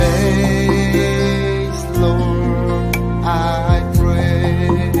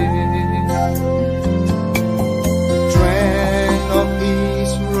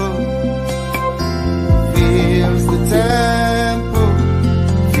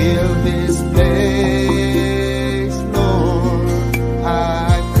this place, Lord,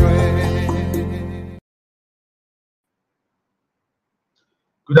 I pray.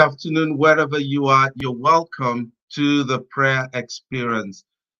 Good afternoon, wherever you are. You're welcome to the prayer experience.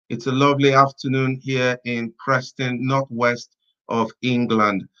 It's a lovely afternoon here in Preston, northwest of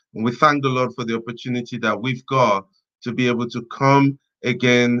England. And we thank the Lord for the opportunity that we've got to be able to come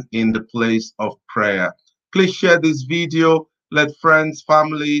again in the place of prayer. Please share this video. Let friends,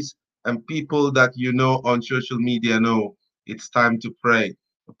 families, and people that you know on social media know it's time to pray.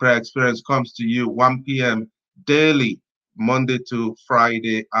 The prayer experience comes to you 1 p.m. daily, Monday to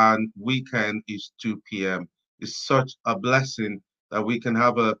Friday, and weekend is 2 p.m. It's such a blessing that we can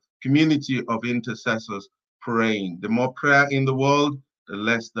have a community of intercessors praying. The more prayer in the world, the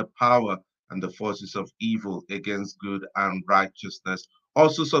less the power and the forces of evil against good and righteousness.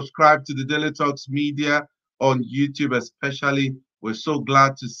 Also, subscribe to the Daily Talks Media on YouTube, especially. We're so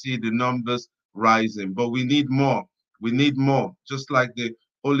glad to see the numbers rising, but we need more. We need more, just like the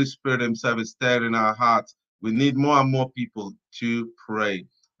Holy Spirit Himself is stirring our hearts. We need more and more people to pray.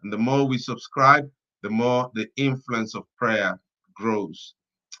 And the more we subscribe, the more the influence of prayer grows.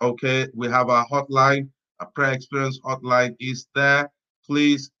 Okay, we have our hotline, a prayer experience hotline is there.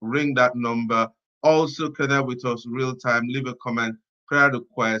 Please ring that number. Also connect with us real time. Leave a comment, prayer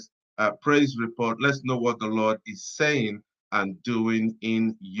request, praise report. Let's know what the Lord is saying and doing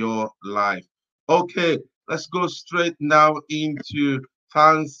in your life. Okay, let's go straight now into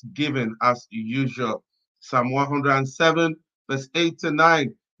Thanksgiving as usual. Psalm 107, verse 8 to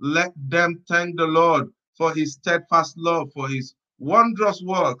 9. Let them thank the Lord for his steadfast love, for his wondrous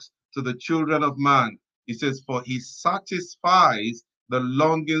works to the children of man. He says, for he satisfies the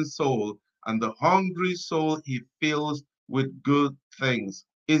longing soul, and the hungry soul he fills with good things.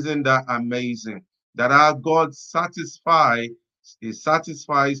 Isn't that amazing? That our God he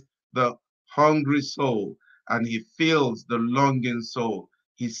satisfies the hungry soul, and he fills the longing soul.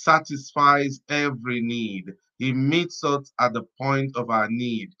 He satisfies every need. He meets us at the point of our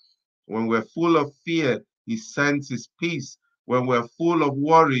need. When we're full of fear, he sends his peace. When we're full of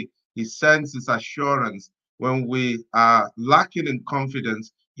worry, he sends his assurance. When we are lacking in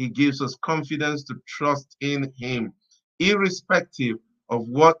confidence, he gives us confidence to trust in him. Irrespective of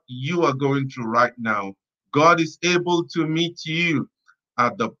what you are going through right now, God is able to meet you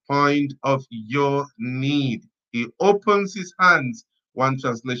at the point of your need. He opens his hands, one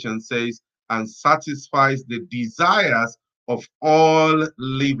translation says, and satisfies the desires of all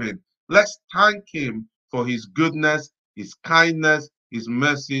living. Let's thank him for his goodness, his kindness, his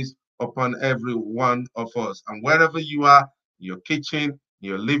mercies upon every one of us. And wherever you are, your kitchen,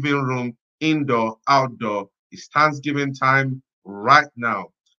 your living room, indoor, outdoor, it's Thanksgiving time right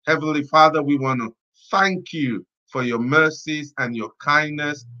now. Heavenly Father, we want to thank you for your mercies and your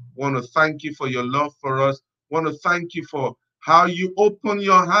kindness. Want to thank you for your love for us. Want to thank you for how you open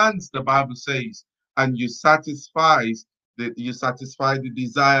your hands, the Bible says, and you satisfy the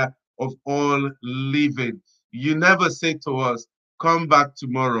desire of all living. You never say to us, come back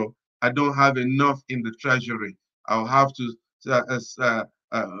tomorrow. I don't have enough in the treasury. I'll have to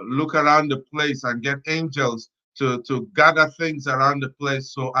look around the place and get angels to gather things around the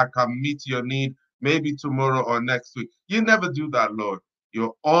place so I can meet your need maybe tomorrow or next week. You never do that, Lord.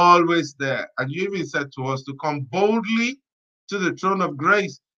 You're always there. And you even said to us to come boldly to the throne of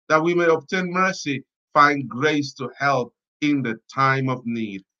grace that we may obtain mercy, find grace to help in the time of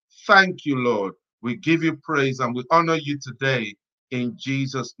need. Thank you, Lord. We give you praise and we honor you today in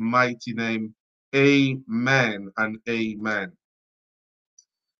Jesus' mighty name. Amen and amen.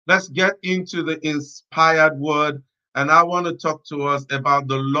 Let's get into the inspired word. And I want to talk to us about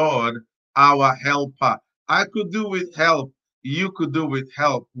the Lord, our helper. I could do with help. You could do with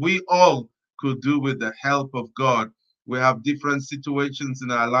help. We all could do with the help of God. We have different situations in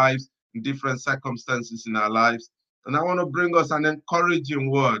our lives, different circumstances in our lives. And I want to bring us an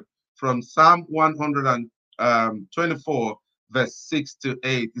encouraging word from Psalm 124, verse 6 to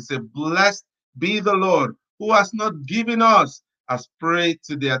 8. It says, blessed be the Lord who has not given us as prey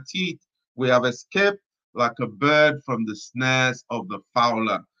to their teeth. We have escaped like a bird from the snares of the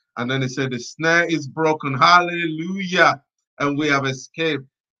fowler. And then he said, the snare is broken. Hallelujah. And we have escaped.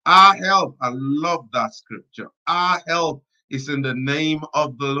 Our help, I love that scripture. Our help is in the name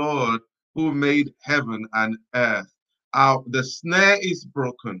of the Lord who made heaven and earth. The snare is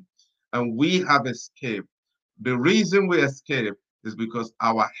broken and we have escaped. The reason we escape is because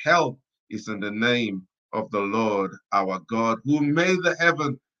our help is in the name of the Lord our God who made the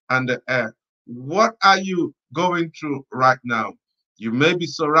heaven and the earth. What are you going through right now? You may be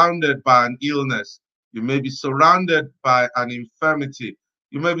surrounded by an illness. You may be surrounded by an infirmity.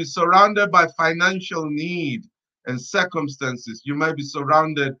 You may be surrounded by financial need and circumstances. You may be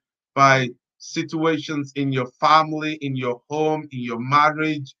surrounded by situations in your family, in your home, in your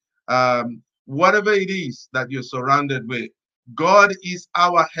marriage, whatever it is that you're surrounded with. God is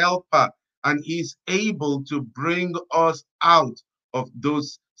our helper, and He's able to bring us out of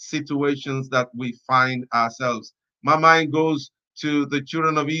those situations that we find ourselves. My mind goes to the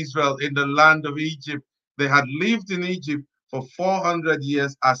children of Israel in the land of Egypt. They had lived in Egypt for 400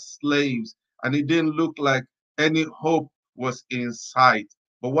 years as slaves, and it didn't look like any hope was in sight.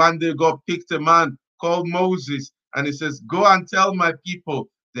 But one day God picked a man called Moses, and he says, "Go and tell my people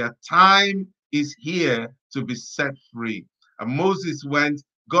their time is here to be set free." And Moses went.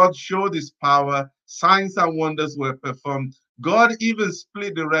 God showed his power. Signs and wonders were performed. God even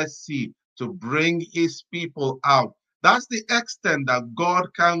split the Red Sea to bring his people out. That's the extent that God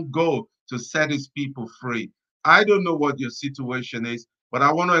can go to set his people free. I don't know what your situation is, but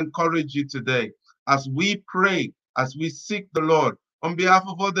I want to encourage you today as we pray, as we seek the Lord on behalf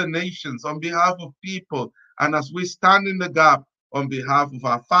of other nations, on behalf of people, and as we stand in the gap on behalf of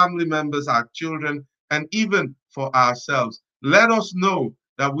our family members, our children, and even for ourselves. Let us know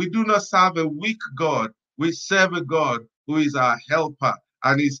that we do not serve a weak God. We serve a God who is our helper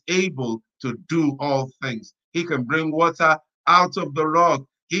and is able to do all things. He can bring water out of the rock.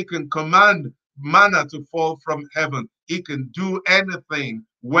 He can command manna to fall from heaven. He can do anything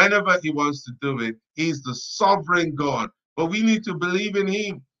whenever he wants to do it. He's the sovereign God. But we need to believe in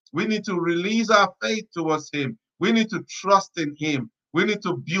him. We need to release our faith towards him. We need to trust in him. We need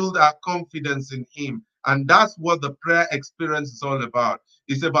to build our confidence in him. And that's what the prayer experience is all about.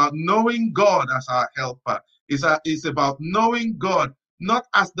 It's about knowing God as our helper. It's about knowing God not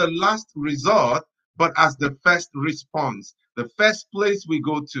as the last resort, but as the first response, the first place we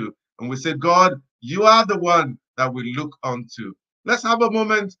go to. And we say, God, you are the one that we look unto. Let's have a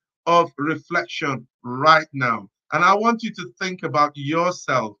moment of reflection right now. And I want you to think about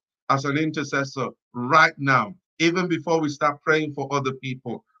yourself as an intercessor right now, even before we start praying for other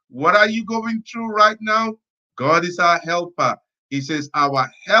people. What are you going through right now? God is our helper. He says, our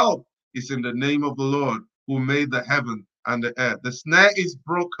help is in the name of the Lord who made the heaven and the earth. The snare is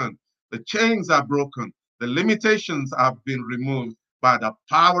broken. The chains are broken. The limitations have been removed by the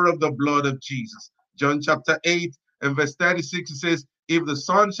power of the blood of Jesus. John chapter 8 and verse 36, it says, if the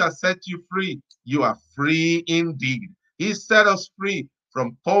Son shall set you free, you are free indeed. He set us free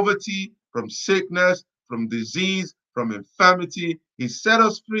from poverty, from sickness, from disease, from infirmity. He set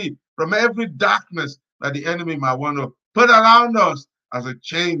us free from every darkness that the enemy might want to put around us as a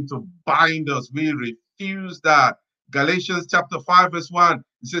chain to bind us. We refuse that. Galatians chapter 5 verse 1,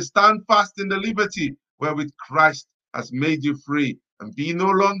 it says, stand fast in the liberty wherewith Christ has made you free, and be no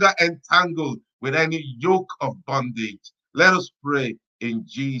longer entangled with any yoke of bondage. Let us pray in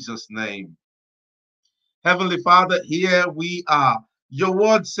Jesus' name. Heavenly Father, here we are. Your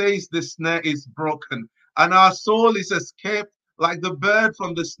word says the snare is broken, and our soul is escaped like the bird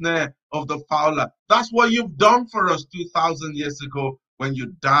from the snare of the fowler. That's what you've done for us 2,000 years ago when you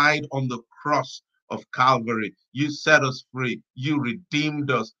died on the cross of Calvary. You set us free. You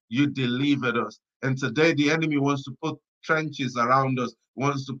redeemed us. You delivered us. And today the enemy wants to put trenches around us,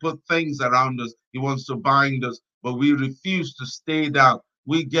 wants to put things around us. He wants to bind us, but we refuse to stay down.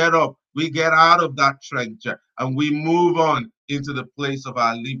 We get up, we get out of that trench, and we move on into the place of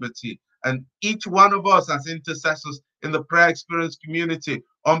our liberty. And each one of us as intercessors in the prayer experience community,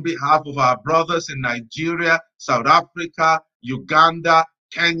 on behalf of our brothers in Nigeria, South Africa, Uganda,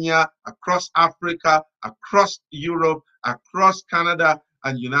 Kenya, across Africa, across Europe, across Canada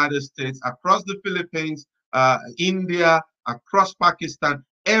and United States, across the Philippines, India, across Pakistan,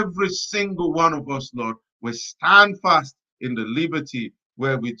 every single one of us, Lord, we stand fast in the liberty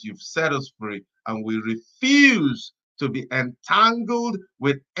wherewith you've set us free, and we refuse to be entangled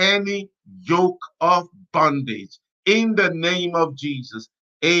with any yoke of bondage. In the name of Jesus,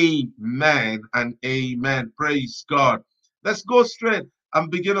 amen and amen. Praise God. Let's go straight and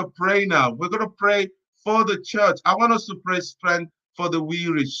begin to pray now. We're going to pray for the church. I want us to pray strength for the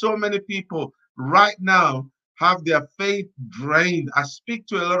weary. So many people right now have their faith drained. I speak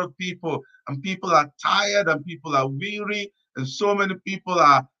to a lot of people, and people are tired and people are weary, and so many people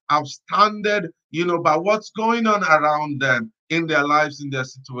are outstanded, by what's going on around them in their lives, in their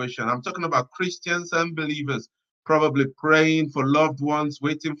situation. I'm talking about Christians and believers probably praying for loved ones,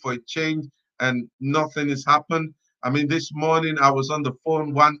 waiting for a change, and nothing has happened. I mean, this morning I was on the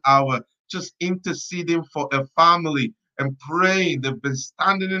phone 1 hour just interceding for a family and praying. They've been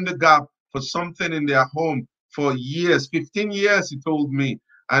standing in the gap for something in their home for years, 15 years, he told me,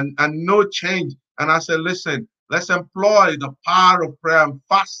 and no change. And I said, listen, Let's employ the power of prayer and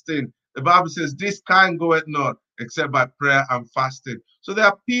fasting. The Bible says, this kind goeth not except by prayer and fasting. So there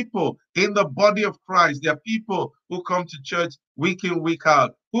are people in the body of Christ. There are people who come to church week in, week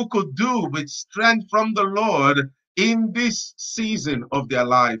out, who could do with strength from the Lord in this season of their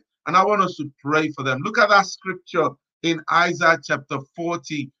life. And I want us to pray for them. Look at that scripture in Isaiah chapter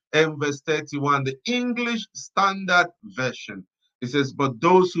 40 and verse 31, the English Standard Version. It says, but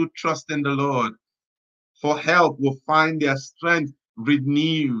those who trust in the Lord for help will find their strength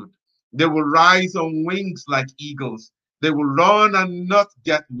renewed. They will rise on wings like eagles. They will run and not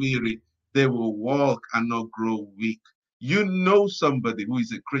get weary. They will walk and not grow weak. You know somebody who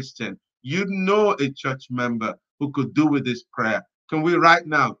is a Christian. You know a church member who could do with this prayer. Can we right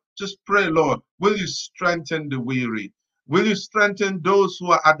now just pray, Lord, will you strengthen the weary? Will you strengthen those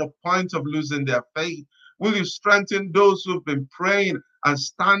who are at the point of losing their faith? Will you strengthen those who've been praying and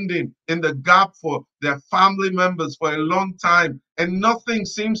standing in the gap for their family members for a long time and nothing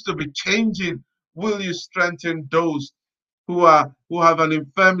seems to be changing? Will you strengthen those who have an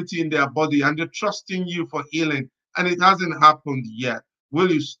infirmity in their body and they're trusting you for healing and it hasn't happened yet?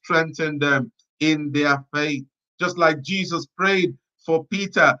 Will you strengthen them in their faith? Just like Jesus prayed for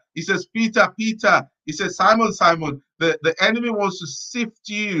Peter. He says, Peter, Peter. He says, Simon, Simon, the enemy wants to sift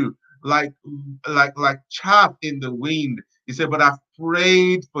you like chaff in the wind. He said, but I've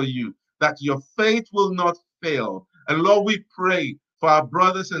prayed for you that your faith will not fail. And Lord, we pray for our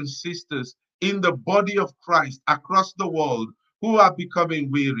brothers and sisters in the body of Christ across the world who are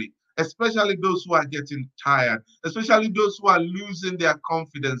becoming weary, especially those who are getting tired, especially those who are losing their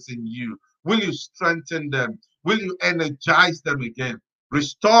confidence in you. Will you strengthen them? Will you energize them again?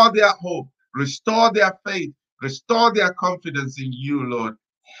 Restore their hope, restore their faith, restore their confidence in you, Lord.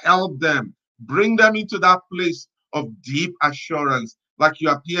 Help them, bring them into that place of deep assurance, like you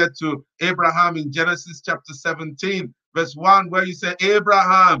appeared to Abraham in Genesis chapter 17, verse 1, where you say,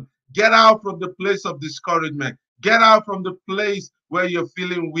 Abraham, get out from the place of discouragement. Get out from the place where you're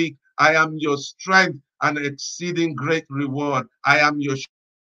feeling weak. I am your strength and exceeding great reward. I am your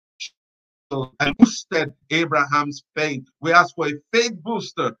and boosted Abraham's faith. We ask for a faith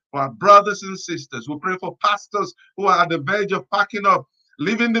booster for our brothers and sisters. We pray for pastors who are at the verge of packing up,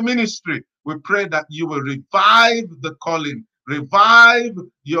 leaving the ministry. We pray that you will revive the calling, revive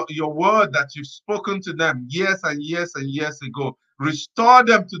your word that you've spoken to them years and years and years ago. Restore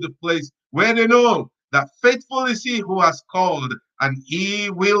them to the place where they know that faithful is he who has called and he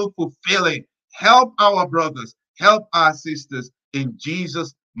will fulfill it. Help our brothers, help our sisters. In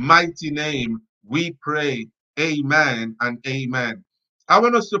Jesus' mighty name, we pray. Amen and amen. I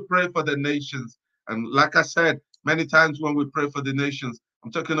want us to pray for the nations. And like I said, many times when we pray for the nations,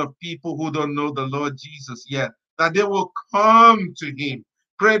 I'm talking of people who don't know the Lord Jesus yet, that they will come to him.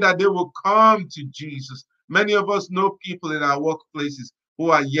 Pray that they will come to Jesus. Many of us know people in our workplaces who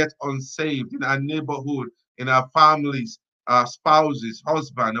are yet unsaved, in our neighborhood, in our families, our spouses,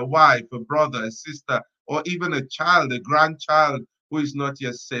 husband, a wife, a brother, a sister, or even a child, a grandchild who is not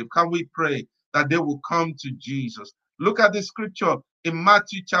yet saved. Can we pray that they will come to Jesus? Look at the scripture in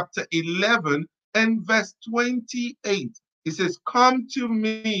Matthew chapter 11 and verse 28. It says, come to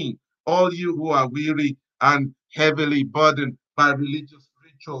me, all you who are weary and heavily burdened by religious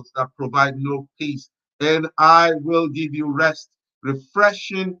rituals that provide no peace, and I will give you rest,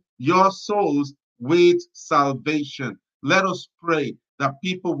 refreshing your souls with salvation. Let us pray that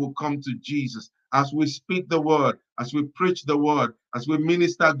people will come to Jesus as we speak the word, as we preach the word, as we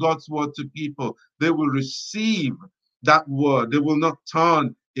minister God's word to people. They will receive that word. They will not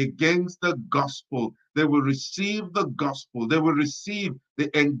turn against the gospel. They will receive the gospel. They will receive the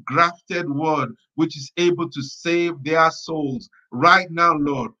engrafted word, which is able to save their souls. Right now,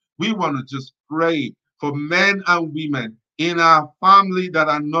 Lord, we want to just pray for men and women in our family that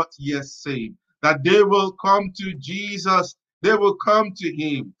are not yet saved, that they will come to Jesus. They will come to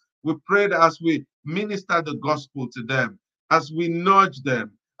him. We pray that as we minister the gospel to them, as we nudge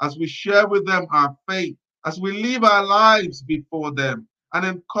them, as we share with them our faith, as we live our lives before them and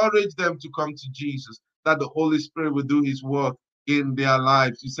encourage them to come to Jesus, that the Holy Spirit will do his work in their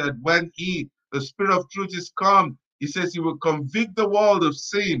lives. He said, when he, the Spirit of truth, is come, he says he will convict the world of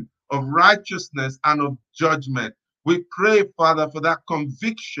sin, of righteousness, and of judgment. We pray, Father, for that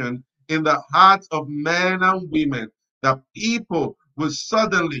conviction in the hearts of men and women, that people will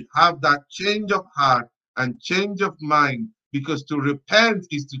suddenly have that change of heart and change of mind, because to repent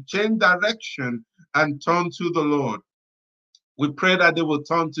is to change direction and turn to the Lord. We pray that they will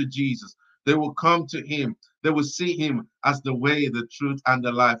turn to Jesus. They will come to him. They will see him as the way, the truth, and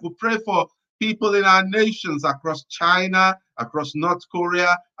the life. We pray for people in our nations across China, across North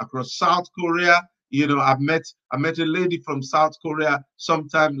Korea, across South Korea, You know, I met a lady from South Korea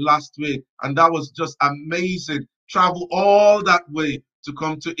sometime last week, and that was just amazing. Travel all that way to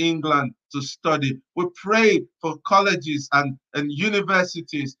come to England to study. We pray for colleges and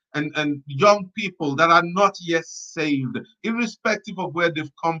universities and young people that are not yet saved, irrespective of where they've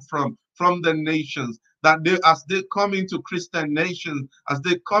come from the nations, that they, as they come into Christian nations, as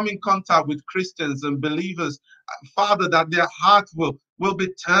they come in contact with Christians and believers, Father, that their hearts will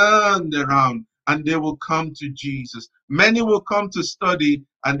be turned around and they will come to Jesus. Many will come to study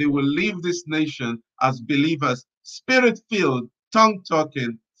and they will leave this nation as believers, spirit filled, tongue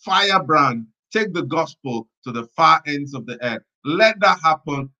talking, firebrand, take the gospel to the far ends of the earth. Let that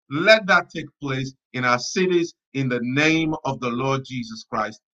happen. Let that take place in our cities in the name of the Lord Jesus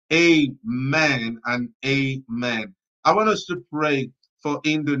Christ. Amen and amen. I want us to pray for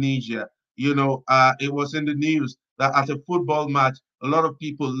Indonesia. You know, it was in the news that at a football match, a lot of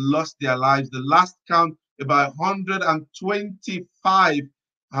people lost their lives. The last count, about 125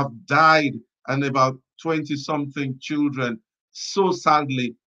 have died, and about 20 something children. So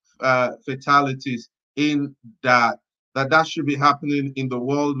sadly, fatalities in that should be happening in the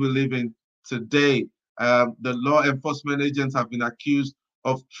world we live in today. The law enforcement agents have been accused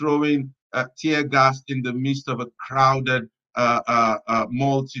of throwing tear gas in the midst of a crowded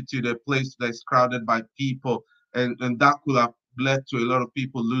multitude, a place that's crowded by people, and that could have led to a lot of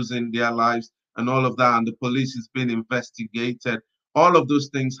people losing their lives and all of that. And the police is being investigated. All of those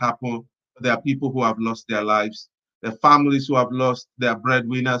things happen. There are people who have lost their lives. There are families who have lost their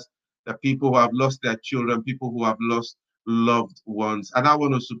breadwinners. There are people who have lost their children, people who have lost loved ones. And I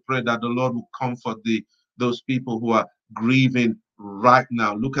want us to pray that the Lord will comfort those people who are grieving right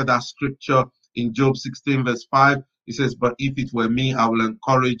now. Look at that scripture in Job 16, verse 5. It says, but if it were me, I will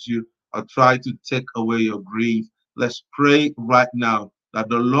encourage you. I'll try to take away your grief. Let's pray right now that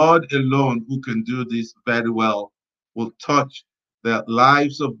the Lord alone, who can do this very well, will touch the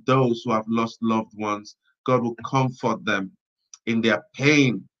lives of those who have lost loved ones. God will comfort them in their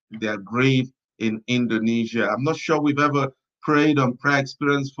pain, their grief in Indonesia. I'm not sure we've ever prayed on prayer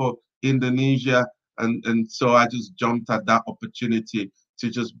experience for Indonesia. And so I just jumped at that opportunity to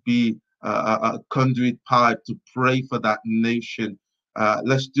just be a conduit pipe to pray for that nation.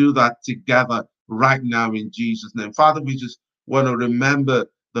 Let's do that together right now in Jesus' name. Father, we just want to remember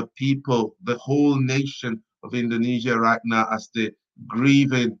the people, the whole nation of Indonesia right now as they're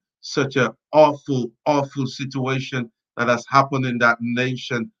grieving such an awful, awful situation that has happened in that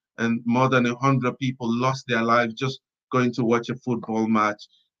nation. And more than 100 people lost their lives just going to watch a football match.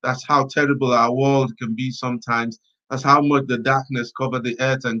 That's how terrible our world can be sometimes. That's how much the darkness covered the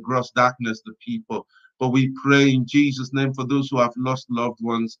earth and gross darkness the people. But we pray in Jesus' name for those who have lost loved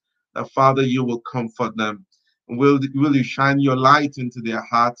ones, that Father, you will comfort them. Will you shine your light into their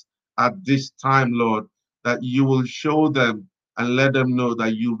hearts at this time, Lord, that you will show them and let them know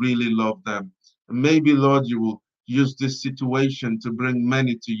that you really love them. And maybe, Lord, you will use this situation to bring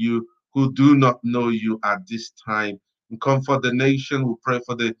many to you who do not know you at this time. And comfort the nation. We pray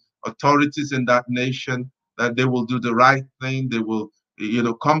for the authorities in that nation, that they will do the right thing. They will,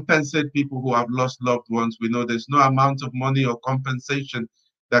 compensate people who have lost loved ones. We know there's no amount of money or compensation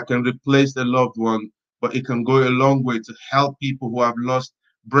that can replace the loved one, but it can go a long way to help people who have lost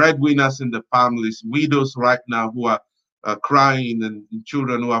breadwinners in the families, widows right now who are crying, and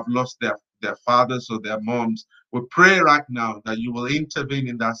children who have lost their fathers or their moms. We pray right now that you will intervene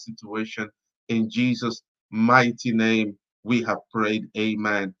in that situation. In Jesus' mighty name, we have prayed.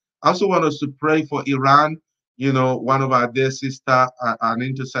 Amen. I also want us to pray for Iran. You know, one of our dear sister, an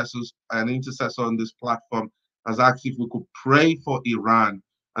intercessor on this platform, has asked if we could pray for Iran.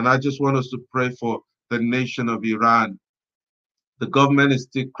 And I just want us to pray for the nation of Iran. The government is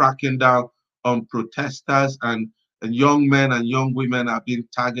still cracking down on protesters, and young men and young women are being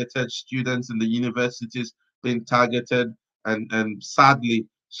targeted, students in the universities being targeted, and sadly,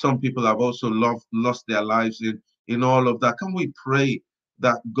 some people have also lost their lives in all of that. Can we pray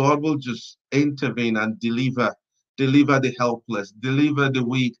that God will just intervene and deliver the helpless, deliver the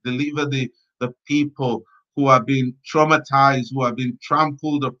weak, deliver the people who are being traumatized, who are being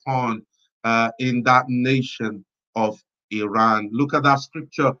trampled upon in that nation of Iran. Look at that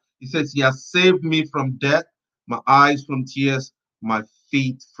scripture. It says, he has saved me from death, my eyes from tears, my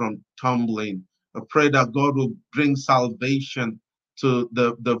feet from tumbling. I pray that God will bring salvation to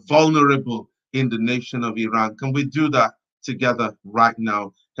the vulnerable in the nation of Iran. Can we do that together right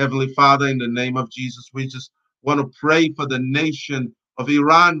now? Heavenly Father, in the name of Jesus, we just want to pray for the nation of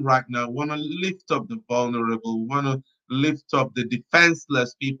Iran right now. We want to lift up the vulnerable. We want to lift up the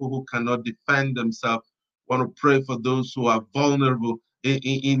defenseless people who cannot defend themselves. We want to pray for those who are vulnerable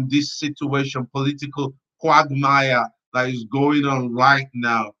in this situation, political quagmire that is going on right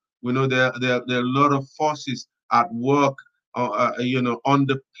now. We know there are a lot of forces at work,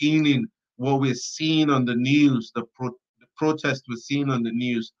 underpinning what we're seeing on the news, the protests we're seeing on the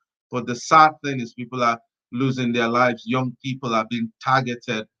news. But the sad thing is people are losing their lives. Young people are being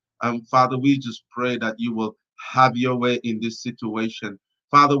targeted. Father, we just pray that you will have your way in this situation.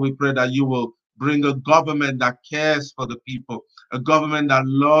 Father, we pray that you will bring a government that cares for the people, a government that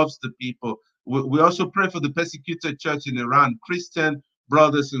loves the people. We also pray for the persecuted church in Iran, Christian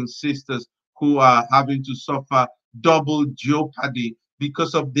brothers and sisters who are having to suffer double jeopardy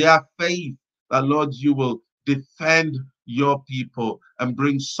because of their faith. That, Lord, you will defend your people and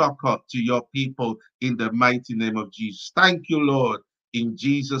bring succor to your people in the mighty name of Jesus. Thank you, Lord. In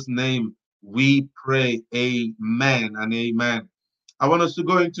Jesus' name we pray. Amen and amen. I want us to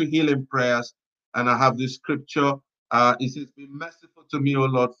go into healing prayers, and I have this scripture. It says, be merciful to me, O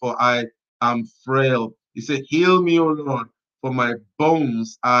Lord, for I am frail. He said, heal me, O Lord, for my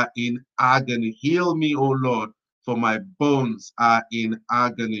bones are in agony. Heal me, O Lord, for my bones are in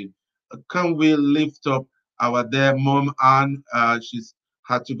agony. Can we lift up our dear mom Anne? She's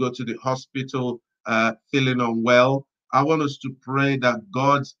had to go to the hospital feeling unwell. I want us to pray that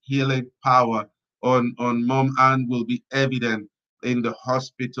God's healing power on mom Anne will be evident in the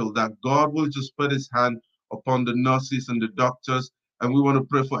hospital, that God will just put his hand upon the nurses and the doctors. And we want to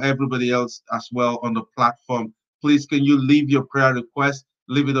pray for everybody else as well on the platform. Please, can you leave your prayer request?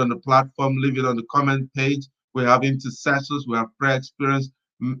 Leave it on the platform, leave it on the comment page. We have intercessors, we have prayer experience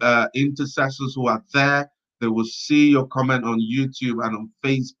intercessors who are there. They will see your comment on YouTube and on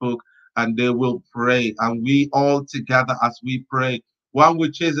Facebook, and they will pray. And we all together, as we pray, one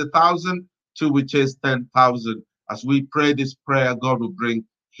will chase 1,000, two will chase 10,000. As we pray this prayer, God will bring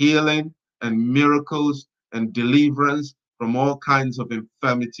healing and miracles and deliverance from all kinds of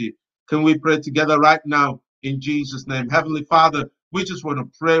infirmity. Can we pray together right now in Jesus' name? Heavenly Father, we just want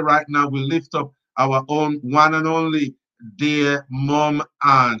to pray right now. We lift up our own one and only dear mom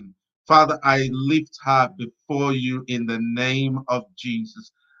Anne. Father, I lift her before you in the name of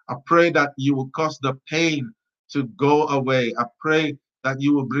Jesus. I pray that you will cause the pain to go away. I pray that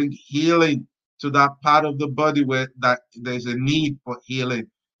you will bring healing to that part of the body where that there's a need for healing.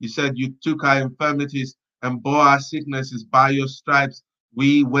 You said you took our infirmities and bore our sicknesses. By your stripes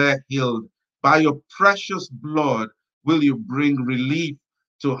we were healed. By your precious blood will you bring relief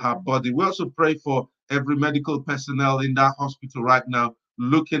to her body. We also pray for every medical personnel in that hospital right now,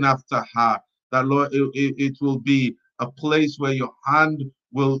 looking after her. That, Lord, it will be a place where your hand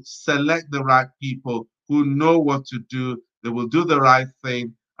will select the right people who know what to do. They will do the right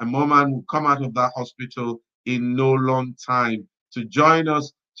thing. And Mom Anne will come out of that hospital in no long time to join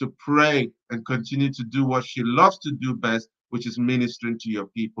us to pray and continue to do what she loves to do best, which is ministering to your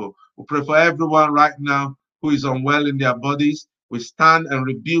people. We pray for everyone right now who is unwell in their bodies. We stand and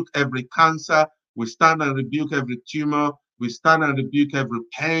rebuke every cancer. We stand and rebuke every tumor. We stand and rebuke every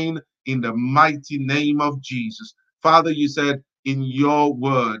pain in the mighty name of Jesus. Father, you said in your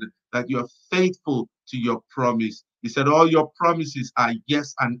word that you are faithful to your promise. You said all your promises are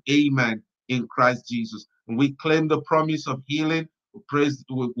yes and amen in Christ Jesus. And we claim the promise of healing. We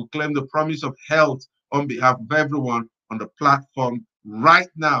claim the promise of health on behalf of everyone on the platform right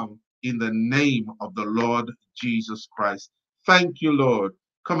now in the name of the Lord Jesus Christ. Thank you, Lord.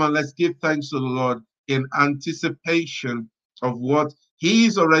 Come on, let's give thanks to the Lord in anticipation of what he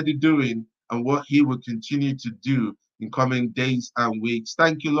is already doing and what he will continue to do in coming days and weeks.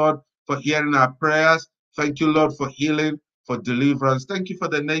 Thank you, Lord, for hearing our prayers. Thank you, Lord, for healing, for deliverance. Thank you for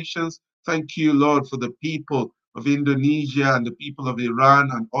the nations. Thank you, Lord, for the people of Indonesia and the people of Iran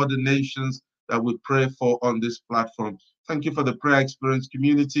and other nations that we pray for on this platform. Thank you for the prayer experience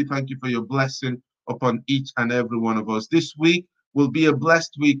community. Thank you for your blessing upon each and every one of us. This week will be a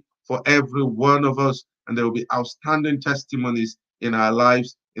blessed week for every one of us, and there will be outstanding testimonies in our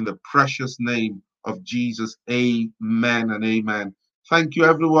lives in the precious name of Jesus. Amen and amen. Thank you,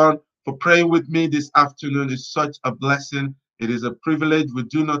 everyone, for praying with me this afternoon. It's such a blessing. It is a privilege. We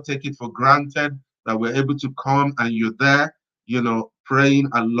do not take it for granted that we're able to come and you're there, praying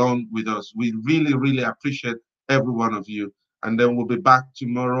along with us. We really, really appreciate every one of you. And then we'll be back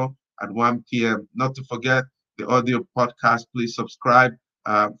tomorrow at 1 p.m. Not to forget the audio podcast. Please subscribe.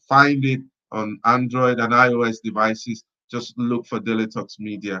 Find it on Android and iOS devices. Just look for Daily Talks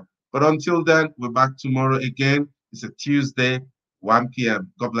Media. But until then, we're back tomorrow again. It's a Tuesday, 1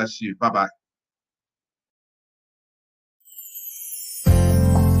 p.m. God bless you. Bye-bye.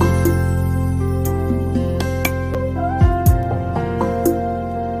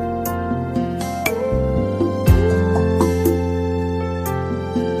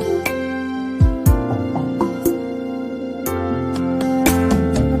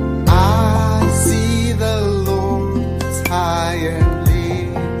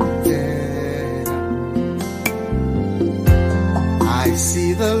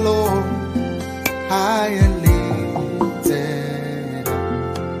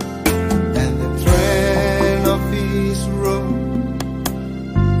 robe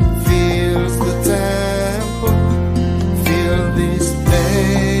fills the temple. Fill this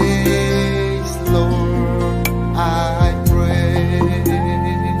place, Lord, I pray.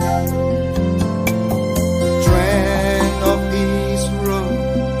 Trend of His robe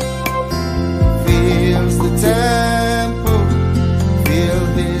fills the temple. Fill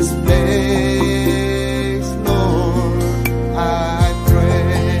this place, Lord, I pray.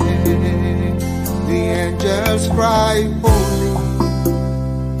 The angels cry, holy,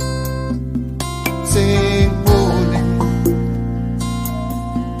 sing holy.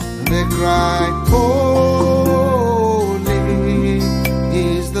 They cry, holy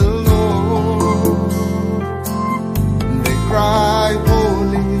is the Lord. They cry,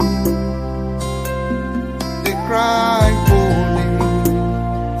 holy. They cry, holy.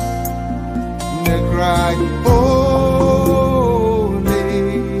 They cry, holy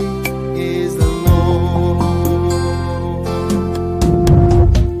is the Lord.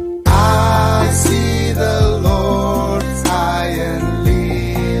 I see the Lord high and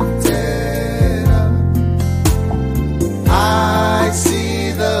lifted up. I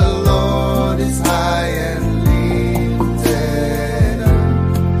see the Lord is high and lifted up,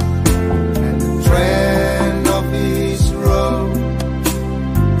 and the trend of His robe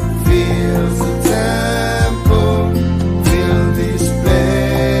fills the temple. Fill this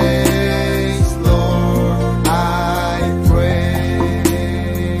place, Lord, I pray.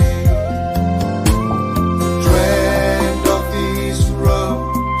 Trend of His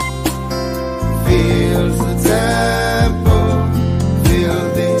robe fills the temple. Fill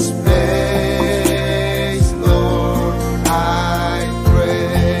this place, Lord, I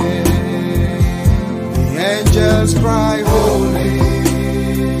pray. The angels cry, holy,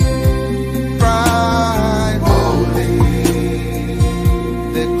 cry, holy.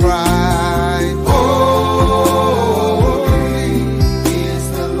 They cry,